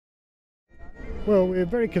Well, we're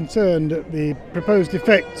very concerned at the proposed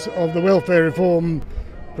effects of the welfare reform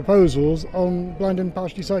proposals on blind and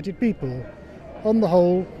partially sighted people. On the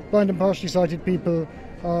whole, blind and partially sighted people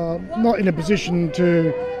are not in a position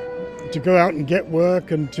to go out and get work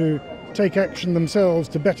and to take action themselves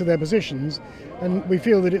to better their positions, and we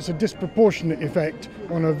feel that it's a disproportionate effect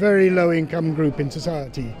on a very low income group in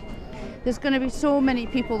society. There's going to be so many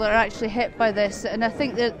people that are actually hit by this, and I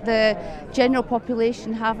think that the general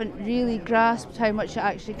population haven't really grasped how much it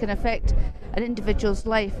actually can affect an individual's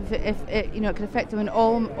life. If it can affect them in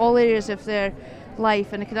all areas of their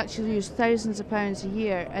life, and it can actually lose thousands of pounds a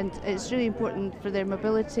year. And it's really important for their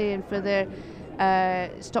mobility and for their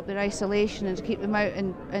stop their isolation and to keep them out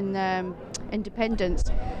in independence.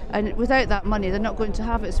 And without that money, they're not going to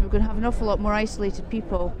have it. So we're going to have an awful lot more isolated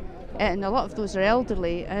people. And a lot of those are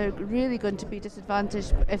elderly, are really going to be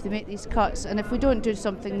disadvantaged if they make these cuts. And if we don't do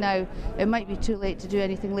something now, it might be too late to do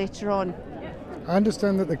anything later on. I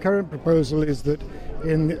understand that the current proposal is that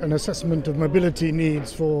in an assessment of mobility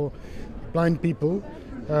needs for blind people,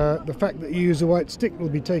 the fact that you use a white stick will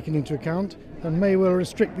be taken into account and may well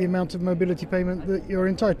restrict the amount of mobility payment that you're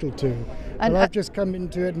entitled to. Well, I've just come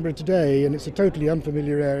into Edinburgh today, and it's a totally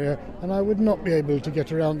unfamiliar area, and I would not be able to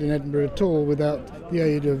get around in Edinburgh at all without the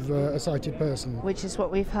aid of a sighted person. Which is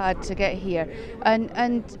what we've had to get here. And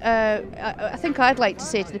I think I'd like to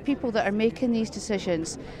say to the people that are making these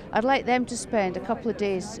decisions, I'd like them to spend a couple of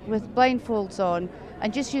days with blindfolds on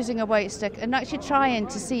and just using a white stick and actually trying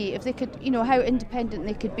to see if they could, how independent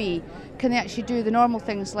they could be. Can they actually do the normal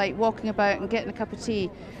things like walking about and getting a cup of tea?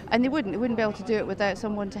 And they wouldn't be able to do it without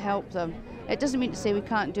someone to help them. It doesn't mean to say we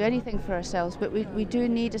can't do anything for ourselves, but we do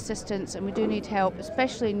need assistance and we do need help,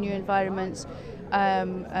 especially in new environments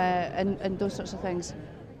and those sorts of things.